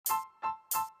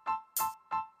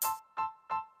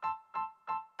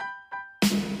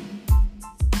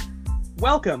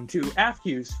Welcome to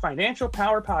AFQ's Financial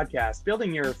Power Podcast,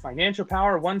 building your financial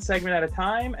power one segment at a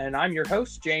time. And I'm your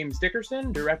host, James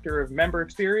Dickerson, Director of Member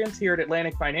Experience here at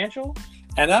Atlantic Financial.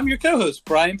 And I'm your co-host,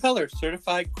 Brian Peller,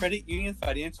 Certified Credit Union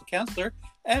Financial Counselor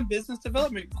and Business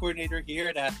Development Coordinator here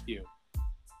at AFQ.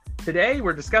 Today,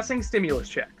 we're discussing stimulus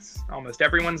checks. Almost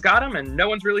everyone's got them, and no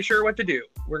one's really sure what to do.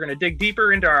 We're going to dig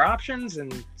deeper into our options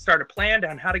and start a plan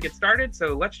on how to get started,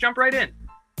 so let's jump right in.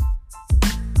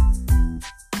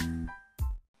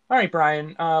 All right,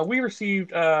 Brian, we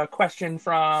received a question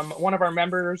from one of our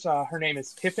members. Her name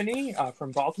is Tiffany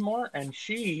from Baltimore, and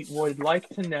she would like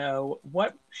to know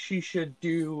what she should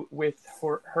do with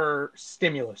her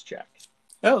stimulus check.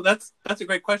 Oh, that's a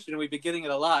great question, and we've been getting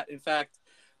it a lot. In fact,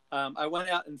 I went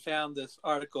out and found this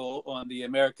article on the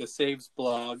America Saves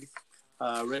blog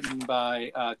written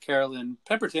by Carolyn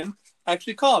Pemberton,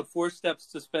 actually called 4 Steps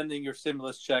to Spending Your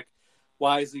Stimulus Check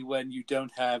Wisely When You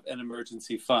Don't Have an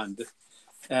Emergency Fund.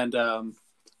 And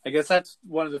I guess that's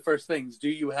one of the first things. Do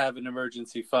you have an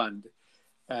emergency fund?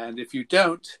 And if you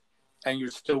don't, and you're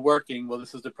still working, well,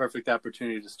 this is the perfect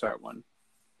opportunity to start one.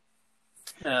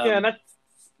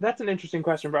 That's an interesting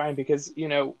question, Brian, because,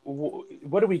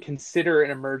 what do we consider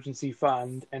an emergency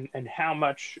fund and how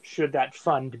much should that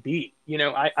fund be?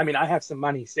 I have some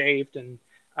money saved,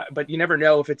 but you never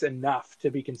know if it's enough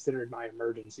to be considered my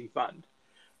emergency fund.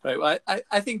 Right. Well,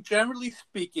 I think generally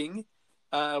speaking,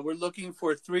 we're looking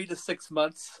for 3 to 6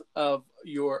 months of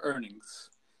your earnings,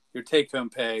 your take-home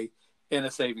pay in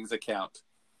a savings account.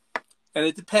 And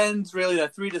it depends really,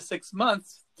 that 3 to 6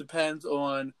 months depends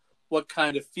on what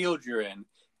kind of field you're in.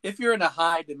 If you're in a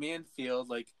high demand field,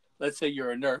 like let's say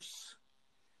you're a nurse,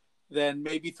 then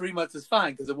maybe 3 months is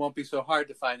fine because it won't be so hard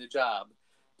to find a job.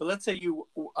 But let's say you,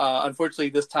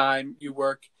 unfortunately this time you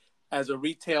work as a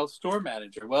retail store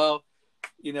manager. Well,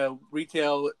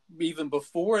 retail, even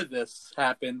before this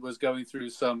happened, was going through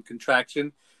some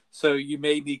contraction. So you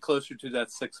may be closer to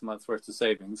that 6 months worth of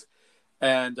savings.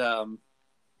 And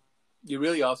you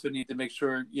really also need to make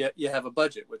sure you have a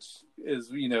budget, which is,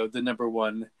 the number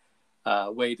one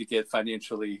way to get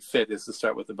financially fit is to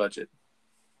start with a budget.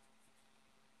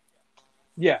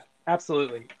 Yeah,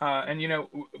 absolutely. And,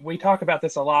 we talk about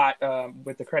this a lot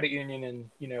with the credit union, and,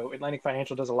 Atlantic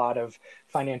Financial does a lot of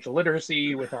financial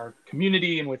literacy with our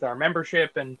community and with our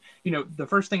membership. And, the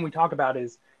first thing we talk about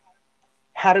is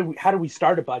how do we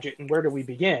start a budget and where do we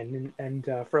begin? And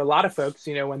for a lot of folks,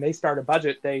 when they start a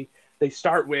budget, they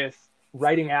start with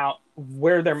writing out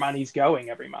where their money's going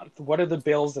every month. What are the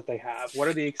bills that they have? What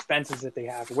are the expenses that they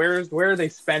have? Where are they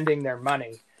spending their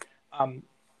money?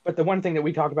 But the one thing that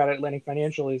we talk about at Atlantic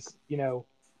Financial is,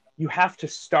 you have to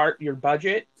start your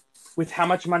budget with how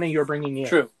much money you're bringing in.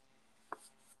 True.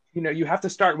 You have to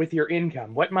start with your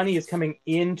income. What money is coming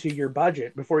into your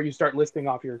budget before you start listing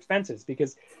off your expenses?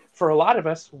 Because for a lot of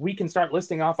us, we can start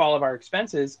listing off all of our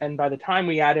expenses, and by the time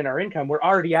we add in our income, we're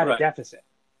already at a deficit.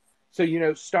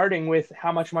 So, starting with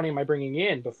how much money am I bringing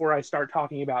in before I start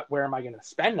talking about where am I going to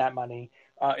spend that money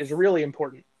is really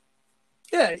important.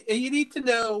 Yeah, and you need to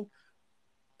know,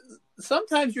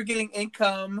 sometimes you're getting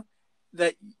income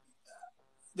that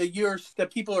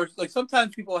people are like,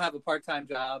 sometimes people have a part-time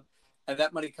job and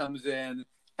that money comes in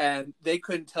and they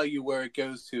couldn't tell you where it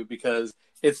goes to because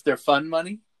it's their fun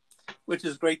money, which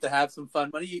is great to have some fun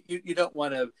money. You don't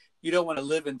want to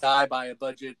live and die by a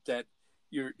budget that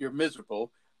you're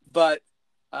miserable. But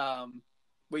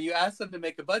when you ask them to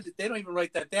make a budget, they don't even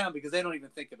write that down because they don't even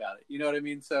think about it. You know what I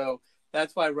mean? So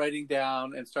that's why writing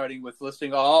down and starting with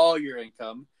listing all your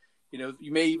income.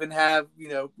 You may even have,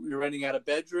 you're renting out a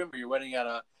bedroom or you're renting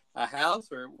out a house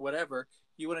or whatever.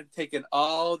 You want to take in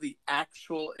all the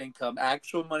actual income,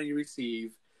 actual money you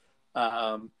receive.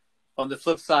 On the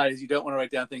flip side is you don't want to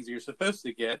write down things that you're supposed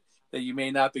to get that you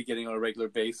may not be getting on a regular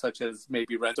basis, such as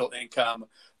maybe rental income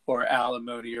or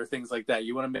alimony or things like that.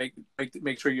 You want to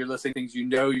make sure you're listing things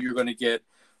you're going to get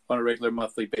on a regular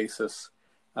monthly basis.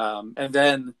 And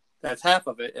then that's half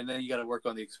of it. And then you got to work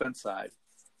on the expense side.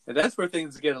 And that's where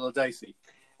things get a little dicey.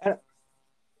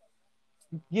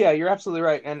 Yeah, you're absolutely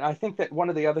right. And I think that one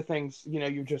of the other things,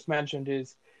 you just mentioned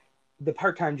is the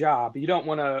part-time job. You don't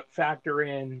want to factor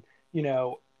in,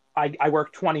 I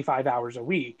work 25 hours a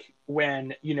week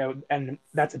when, and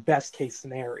that's a best case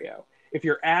scenario. If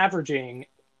you're averaging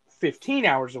 15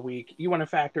 hours a week, you want to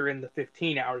factor in the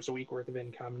 15 hours a week worth of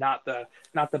income, not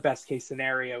the best case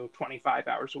scenario 25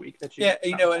 hours a week that you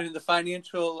and in the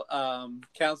financial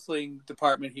counseling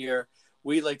department here,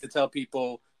 we like to tell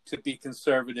people to be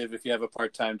conservative if you have a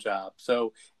part-time job.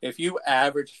 So if you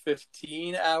average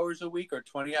 15 hours a week or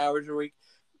 20 hours a week,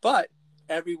 but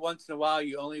every once in a while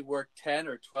you only work 10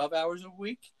 or 12 hours a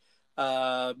week,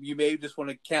 you may just want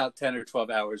to count 10 or 12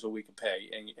 hours a week of pay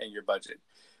in your budget,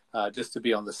 just to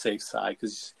be on the safe side,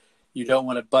 because you don't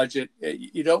want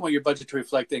your budget to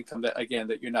reflect income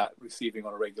that you're not receiving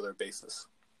on a regular basis.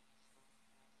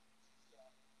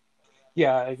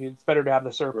 Yeah, it's better to have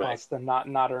the surplus Right.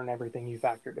 than not earn everything you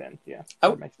factored in. Yeah,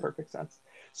 Oh, that makes perfect sense.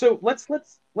 So let's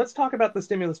talk about the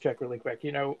stimulus check really quick.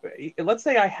 Let's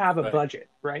say I have a right. budget,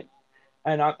 right?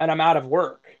 And I'm out of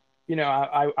work.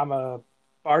 I'm a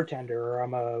bartender, or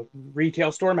I'm a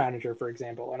retail store manager, for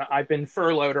example, and I've been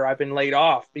furloughed or I've been laid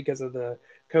off because of the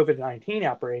COVID-19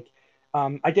 outbreak.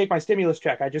 I take my stimulus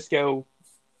check. I just go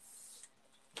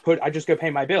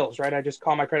pay my bills, right? I just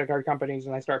call my credit card companies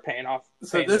and I start paying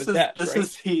So those debts, this right?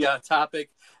 is the topic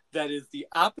that is the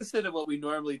opposite of what we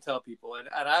normally tell people, and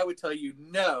I would tell you,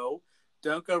 no,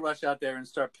 don't go rush out there and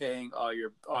start paying all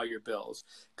your bills,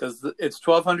 because it's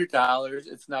 $1,200.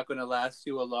 It's not going to last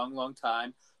you a long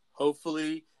time.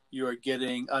 Hopefully, you are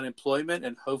getting unemployment,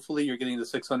 and hopefully, you're getting the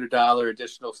 $600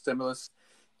 additional stimulus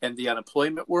in the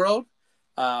unemployment world.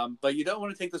 But you don't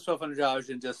want to take this $1,200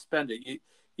 and just spend it.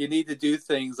 You need to do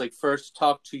things like first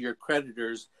talk to your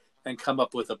creditors and come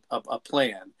up with a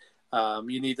plan.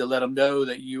 You need to let them know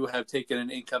that you have taken an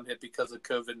income hit because of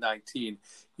COVID-19.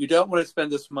 You don't want to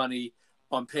spend this money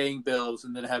on paying bills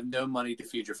and then have no money to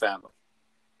feed your family.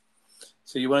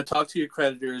 So you want to talk to your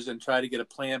creditors and try to get a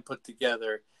plan put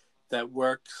together that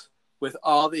works with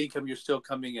all the income you're still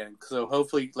coming in. So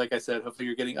hopefully, like I said, hopefully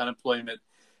you're getting unemployment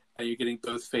and you're getting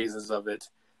both phases of it.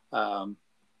 And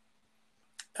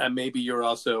maybe you're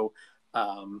also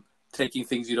taking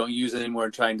things you don't use anymore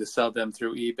and trying to sell them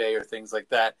through eBay or things like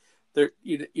that. But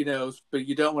you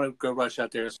don't want to go rush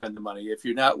out there and spend the money. If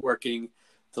you're not working,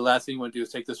 the last thing you want to do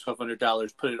is take this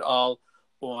 $1,200, put it all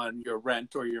on your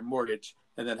rent or your mortgage,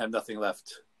 and then have nothing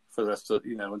left for the rest of,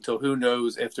 until who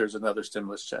knows if there's another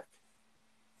stimulus check.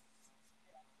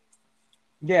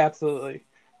 Yeah, absolutely.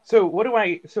 So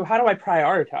how do I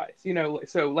prioritize?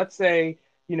 So let's say,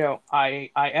 I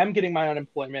am getting my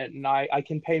unemployment and I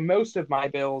can pay most of my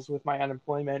bills with my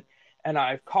unemployment, and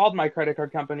I've called my credit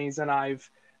card companies and I've,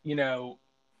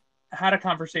 had a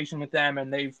conversation with them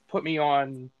and they've put me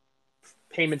on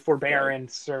payment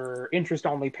forbearance or interest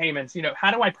only payments.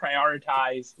 How do I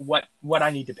prioritize what I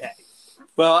need to pay?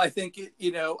 Well, I think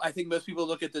most people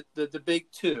look at the big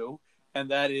two,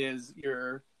 and that is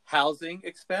your housing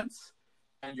expense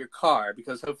and your car,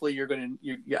 because hopefully you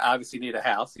obviously need a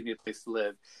house, you need a place to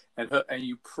live, and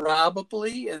you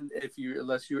probably, and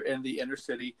unless you're in the inner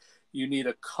city, you need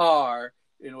a car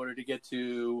in order to get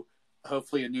to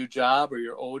hopefully a new job or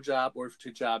your old job or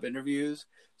to job interviews.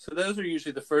 So those are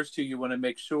usually the first two you want to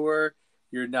make sure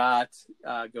you're not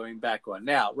going back on.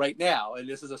 Now, right now, and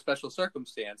this is a special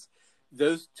circumstance,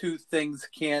 those two things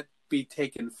can't be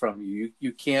taken from you.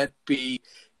 You can't be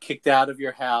kicked out of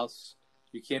your house.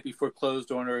 You can't be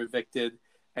foreclosed on or evicted,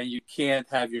 and you can't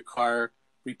have your car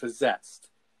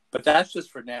repossessed. But that's just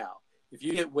for now. If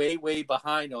you get way, way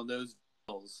behind on those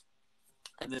bills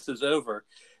and this is over,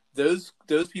 those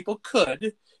people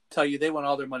could tell you they want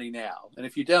all their money now. And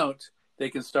if you don't, they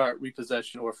can start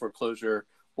repossession or foreclosure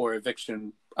or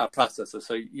eviction processes.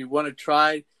 So you want to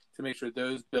try to make sure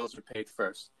those bills are paid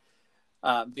first.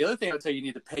 The other thing I would say you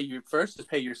need to pay first is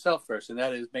pay yourself first, and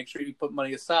that is make sure you put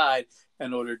money aside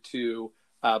in order to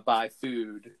buy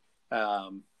food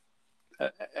and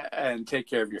take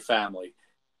care of your family.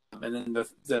 And then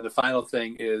the final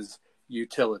thing is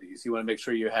utilities. You want to make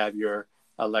sure you have your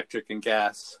electric and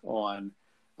gas on,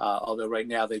 although right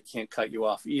now they can't cut you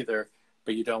off either,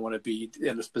 but you don't want to be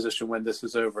in this position when this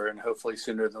is over, and hopefully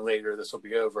sooner than later this will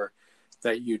be over,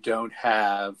 that you don't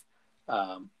have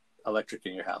electric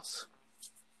in your house.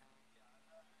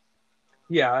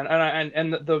 Yeah,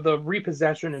 and the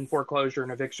repossession and foreclosure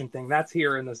and eviction thing, that's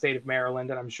here in the state of Maryland,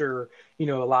 and I'm sure a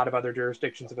lot of other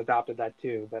jurisdictions have adopted that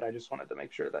too. But I just wanted to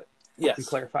make sure that we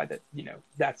clarify that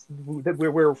that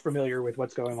we're familiar with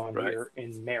what's going on here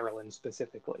in Maryland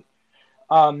specifically.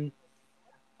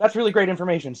 That's really great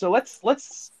information. So let's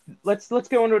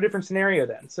go into a different scenario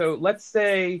then. So let's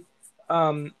say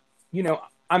I'm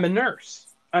a nurse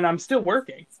and I'm still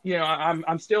working.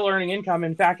 I'm still earning income.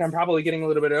 In fact, I'm probably getting a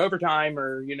little bit of overtime,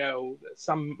 or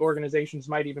some organizations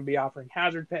might even be offering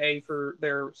hazard pay for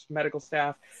their medical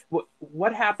staff.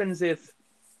 What happens if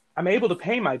I'm able to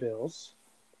pay my bills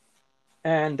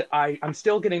and I'm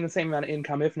still getting the same amount of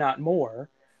income, if not more?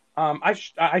 I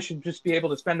should just be able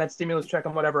to spend that stimulus check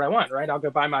on whatever I want, right? I'll go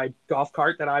buy my golf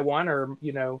cart that I want, or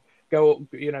go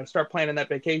start planning that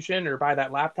vacation, or buy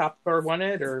that laptop I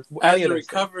wanted, or as a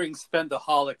recovering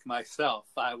spendaholic myself,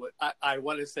 I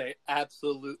want to say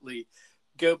absolutely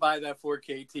go buy that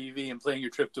 4K TV and plan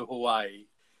your trip to Hawaii.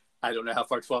 I don't know how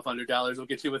far $1,200 will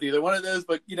get you with either one of those,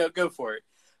 but go for it.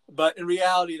 But in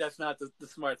reality, that's not the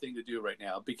smart thing to do right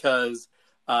now, because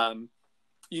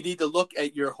you need to look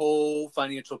at your whole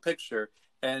financial picture.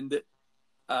 And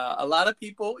a lot of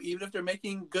people, even if they're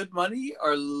making good money,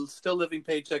 are still living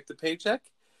paycheck to paycheck.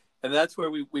 And that's where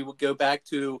we will go back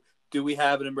to, do we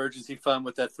have an emergency fund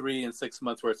with that 3 and 6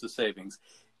 months worth of savings?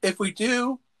 If we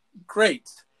do, great.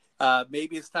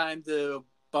 Maybe it's time to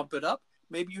bump it up.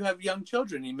 Maybe you have young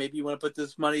children, and maybe you want to put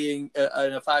this money in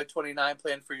a 529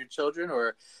 plan for your children,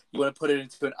 or you want to put it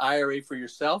into an IRA for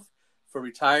yourself, for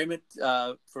retirement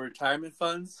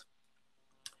funds.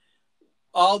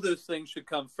 All those things should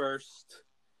come first,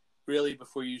 really,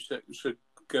 before you should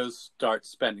go start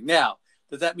spending. Now,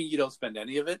 does that mean you don't spend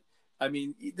any of it? I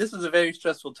mean, this is a very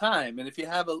stressful time, and if you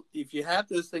have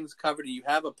those things covered and you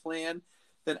have a plan,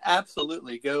 then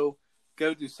absolutely go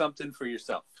do something for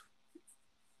yourself.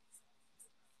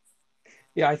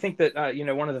 Yeah, I think that,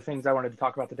 one of the things I wanted to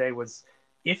talk about today was,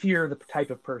 if you're the type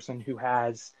of person who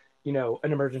has, an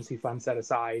emergency fund set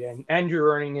aside and you're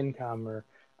earning income, or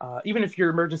even if your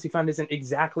emergency fund isn't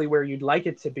exactly where you'd like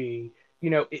it to be,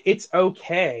 it's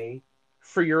okay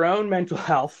for your own mental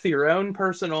health, your own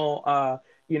personal,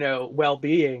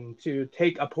 well-being, to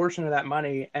take a portion of that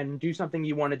money and do something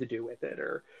you wanted to do with it,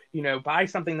 or, buy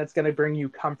something that's going to bring you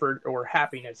comfort or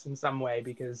happiness in some way,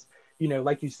 because,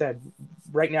 like you said,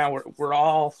 right now we're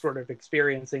all sort of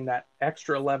experiencing that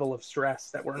extra level of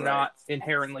stress that we're not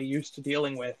inherently used to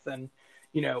dealing with. And,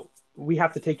 we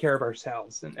have to take care of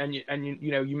ourselves. And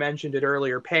you mentioned it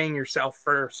earlier, paying yourself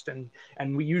first. And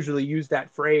we usually use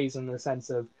that phrase in the sense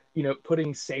of,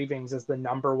 putting savings as the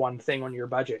number one thing on your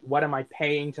budget. What am I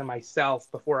paying to myself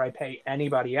before I pay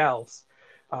anybody else?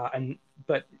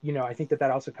 But I think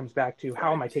that also comes back to,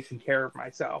 how am I taking care of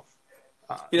myself?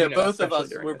 Both of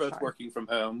us, we're both working from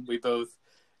home. We both,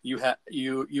 you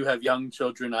have young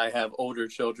children, I have older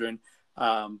children.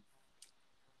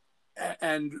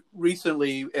 And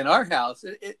recently in our house,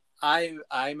 I'm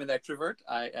an extrovert.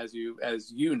 As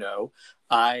you know,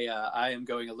 I am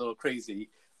going a little crazy,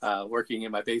 working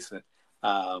in my basement.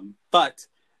 But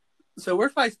so we're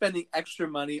probably spending extra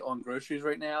money on groceries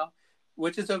right now,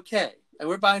 which is okay. And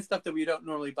we're buying stuff that we don't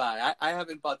normally buy. I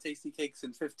haven't bought Tasty Cakes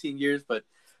in 15 years, but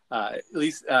at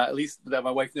least that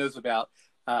my wife knows about.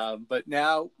 But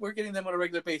now we're getting them on a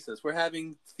regular basis. We're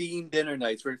having themed dinner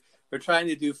nights. We're trying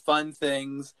to do fun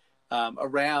things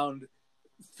around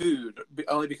food,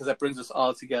 only because that brings us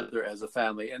all together as a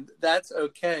family, and that's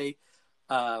okay.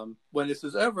 When this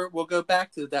is over, we'll go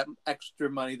back to that extra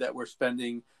money that we're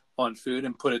spending on food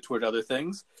and put it toward other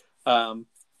things.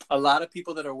 A lot of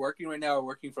people that are working right now are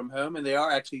working from home, and they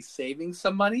are actually saving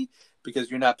some money,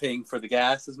 because you're not paying for the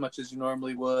gas as much as you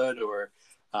normally would, or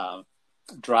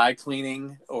dry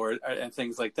cleaning, and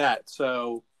things like that.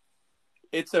 So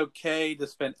it's okay to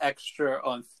spend extra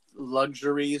on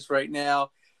luxuries right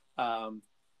now,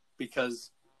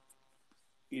 because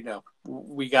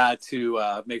we got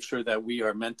to make sure that we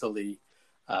are mentally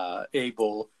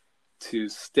able to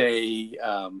stay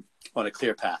on a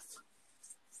clear path.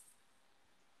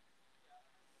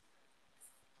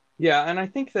 Yeah, and I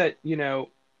think that,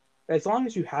 as long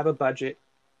as you have a budget,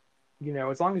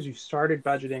 as long as you started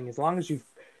budgeting, as long as you've,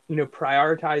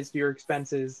 prioritized your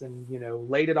expenses and,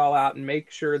 laid it all out and make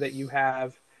sure that you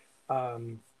have,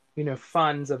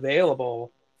 funds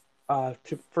available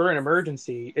for an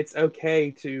emergency, it's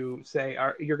okay to say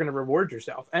you're going to reward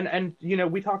yourself. And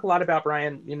we talk a lot about,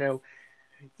 Brian,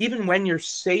 even when you're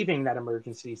saving that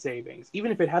emergency savings,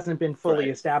 even if it hasn't been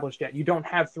fully established yet, you don't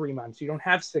have 3 months, you don't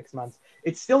have 6 months.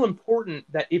 It's still important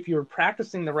that if you're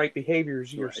practicing the right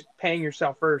behaviors, you're paying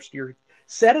yourself first, you're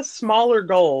set a smaller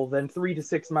goal than 3 to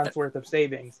 6 months worth of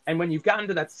savings. And when you've gotten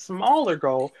to that smaller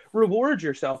goal, reward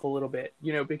yourself a little bit,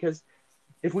 because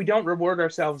if we don't reward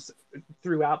ourselves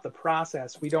throughout the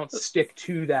process, we don't stick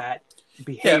to that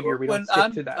behavior. We don't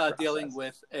stick to that process. Dealing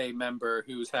with a member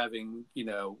who's having,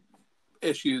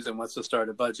 issues and wants to start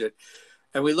a budget,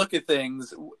 and we look at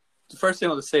things, the first thing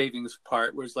on the savings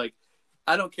part was like,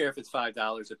 I don't care if it's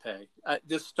 $5 a pay.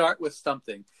 Just start with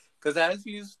something, because as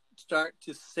you start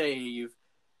to save,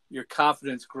 your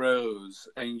confidence grows,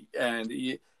 and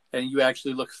you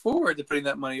actually look forward to putting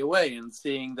that money away and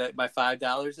seeing that my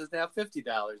 $5 is now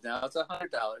 $50. Now it's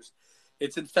 $100.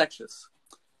 It's infectious.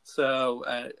 So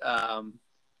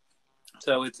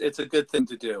it's a good thing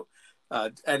to do.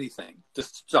 Anything to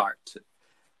start.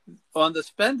 On the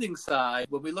spending side,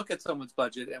 when we look at someone's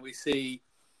budget and we see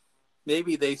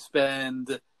maybe they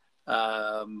spend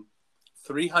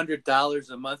 $300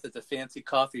 a month at the fancy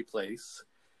coffee place,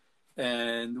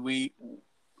 and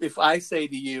if I say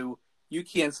to you, you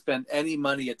can't spend any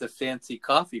money at the fancy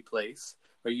coffee place,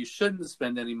 or you shouldn't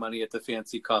spend any money at the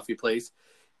fancy coffee place,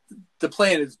 the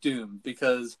plan is doomed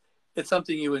because it's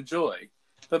something you enjoy.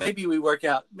 But maybe we work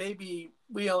out, maybe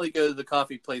we only go to the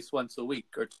coffee place once a week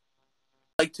or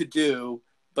like to do,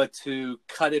 but to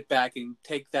cut it back and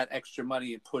take that extra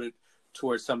money and put it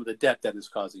towards some of the debt that is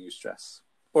causing you stress,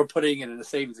 or putting it in a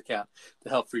savings account to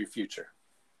help for your future.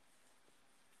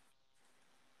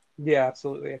 Yeah,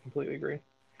 absolutely. I completely agree.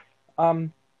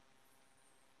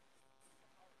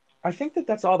 I think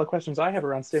that's all the questions I have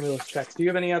around stimulus checks. Do you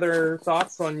have any other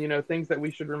thoughts on, things that we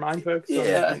should remind folks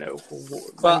Yeah. on,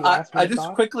 Well, I just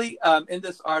thoughts? quickly, in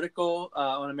this article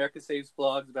on America Saves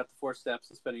Blogs about the 4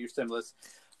 steps of spending your stimulus,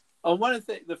 on one of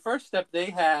the first step they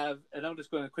have, and I'm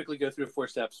just going to quickly go through 4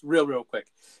 steps real quick.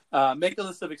 Make a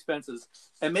list of expenses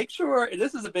and make sure, and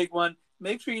this is a big one,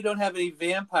 make sure you don't have any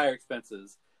vampire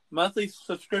expenses, monthly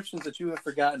subscriptions that you have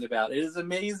forgotten about. It is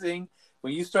amazing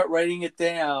when you start writing it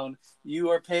down, you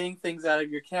are paying things out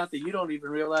of your account that you don't even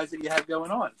realize that you have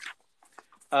going on.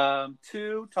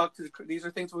 2, these are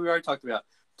things we already talked about.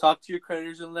 Talk to your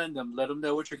creditors and lend them. Let them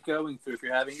know what you're going through if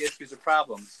you're having issues or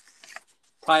problems.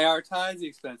 Prioritize the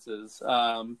expenses.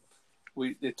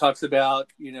 It talks about,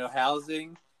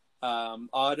 housing,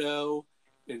 auto,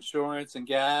 insurance, and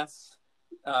gas.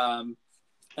 And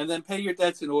then pay your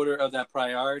debts in order of that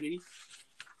priority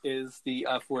is the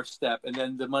 4th step. And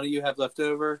then the money you have left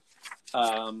over,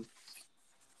 put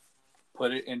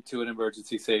it into an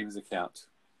emergency savings account.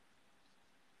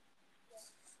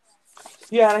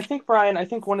 Yeah, and I think, Brian,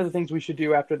 one of the things we should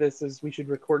do after this is we should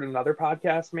record another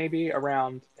podcast maybe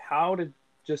around how to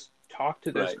just talk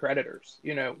to those creditors.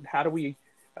 How do we,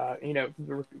 how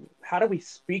do we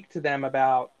speak to them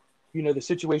about, the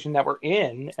situation that we're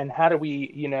in, and how do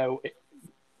we,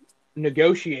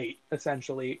 negotiate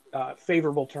essentially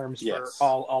favorable terms for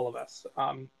all of us.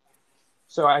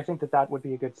 So I think that would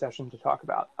be a good session to talk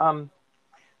about.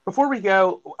 Before we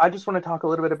go, I just want to talk a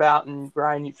little bit about, and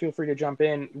Brian, you feel free to jump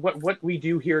in, what we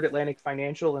do here at Atlantic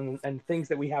Financial and things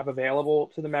that we have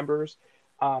available to the members.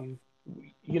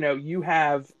 You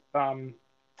have,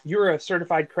 you're a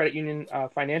certified credit union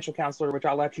financial counselor, which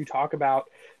I'll let you talk about.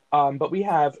 But we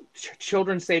have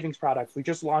children's savings products. We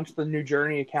just launched the New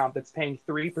Journey account that's paying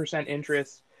 3%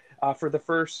 interest for the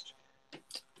first,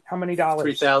 how many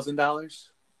dollars?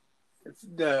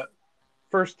 $3,000.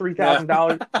 First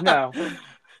 $3,000? No.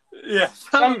 Yeah,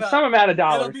 some amount of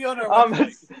dollars. It'll be on our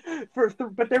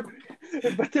website.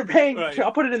 But they're paying. Right.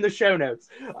 I'll put it in the show notes.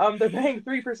 They're paying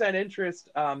 3% interest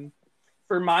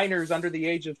for minors under the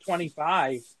age of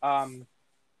 25.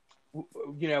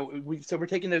 So we're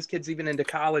taking those kids even into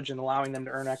college and allowing them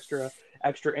to earn extra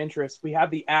interest. We have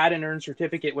the Add and Earn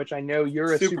certificate, which I know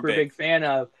you're a super big fan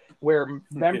of, where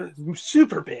members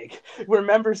where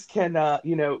members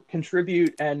can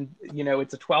contribute, and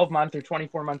it's a 12-month or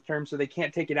 24-month term, so they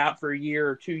can't take it out for a year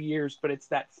or 2 years, but it's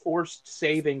that forced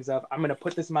savings of, I'm going to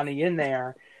put this money in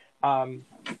there and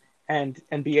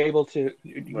be able to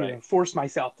force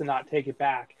myself to not take it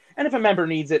back. And if a member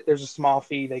needs it, there's a small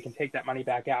fee. They can take that money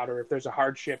back out. Or if there's a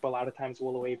hardship, a lot of times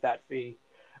we'll waive that fee.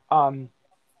 And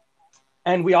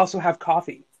we also have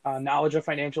Coffee, Knowledge of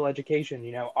Financial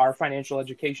Education, our financial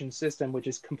education system, which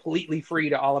is completely free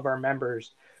to all of our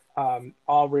members.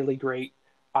 All really great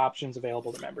options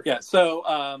available to members. Yeah, so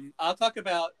I'll talk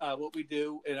about what we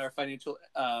do in our financial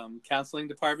counseling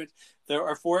department. There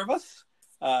are 4 of us,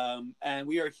 and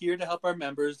we are here to help our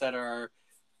members that are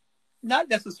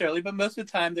not necessarily, but most of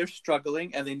the time they're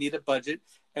struggling and they need a budget,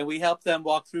 and we help them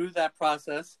walk through that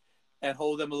process and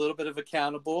hold them a little bit of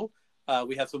accountable.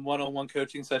 We have some one-on-one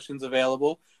coaching sessions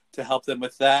available to help them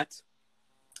with that.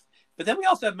 But then we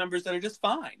also have members that are just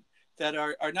fine, that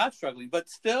are not struggling, but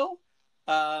still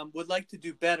would like to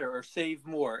do better or save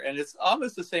more. And it's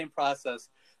almost the same process.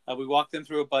 We walk them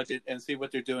through a budget and see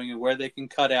what they're doing and where they can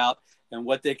cut out and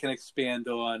what they can expand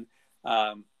on.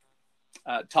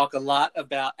 Talk a lot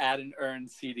about Add and Earn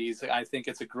CDs. I think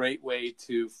it's a great way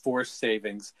to force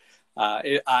savings.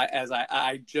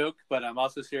 I joke, but I'm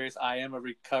also serious. I am a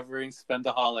recovering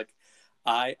spendaholic.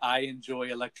 I enjoy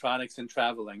electronics and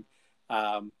traveling.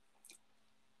 But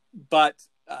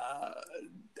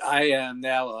I am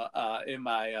now in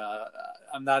my,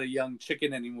 I'm not a young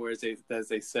chicken anymore, as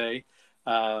they say.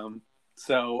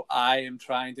 So I am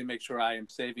trying to make sure I am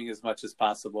saving as much as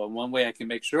possible. And one way I can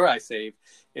make sure I save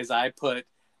is I put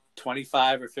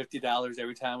 $25 or $50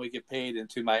 every time we get paid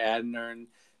into my Add and Earn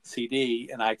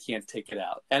CD, and I can't take it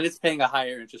out. And it's paying a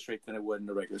higher interest rate than it would in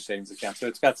a regular savings account. So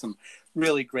it's got some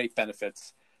really great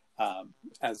benefits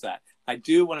as that. I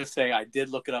do want to say I did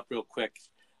look it up real quick,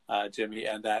 Jimmy,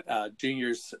 and that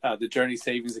Junior's, the Journey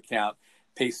Savings Account,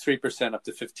 pays 3% up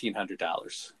to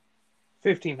 $1,500.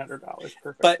 $1,500,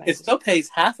 perfect. But it still pays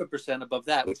 0.5% above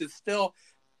that, which is still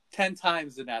 10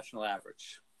 times the national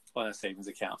average on a savings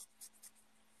account.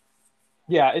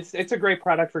 Yeah, it's a great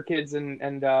product for kids,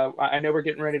 and I know we're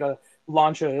getting ready to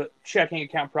launch a checking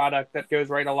account product that goes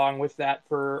right along with that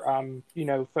for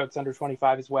folks under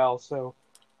 25 as well. So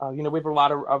we have a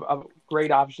lot of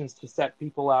great options to set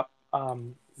people up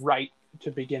right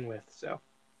to begin with. So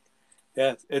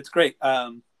yeah, it's great.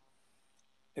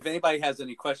 If anybody has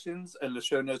any questions, and the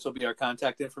show notes will be our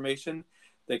contact information,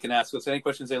 they can ask us any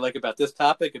questions they like about this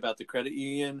topic, about the credit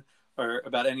union, or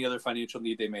about any other financial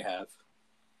need they may have.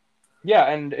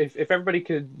 Yeah, and if everybody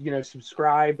could,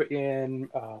 subscribe in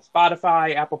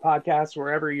Spotify, Apple Podcasts,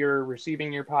 wherever you're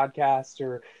receiving your podcasts,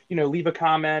 or, leave a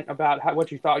comment about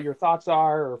what you thought your thoughts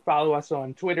are, or follow us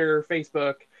on Twitter,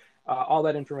 Facebook, all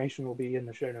that information will be in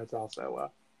the show notes also.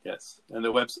 Yes, and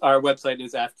our website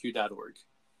is afq.org.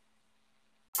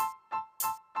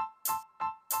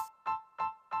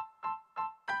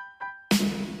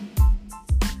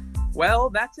 Well,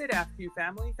 that's it, AFQ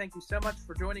family. Thank you so much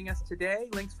for joining us today.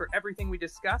 Links for everything we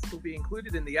discussed will be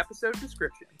included in the episode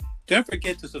description. Don't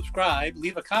forget to subscribe,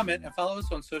 leave a comment, and follow us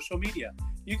on social media.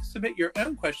 You can submit your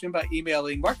own question by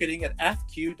emailing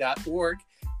marketing@afq.org,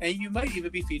 and you might even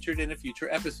be featured in a future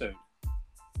episode.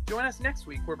 Join us next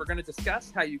week, where we're going to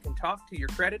discuss how you can talk to your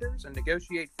creditors and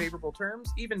negotiate favorable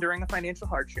terms even during a financial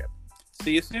hardship.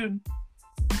 See you soon.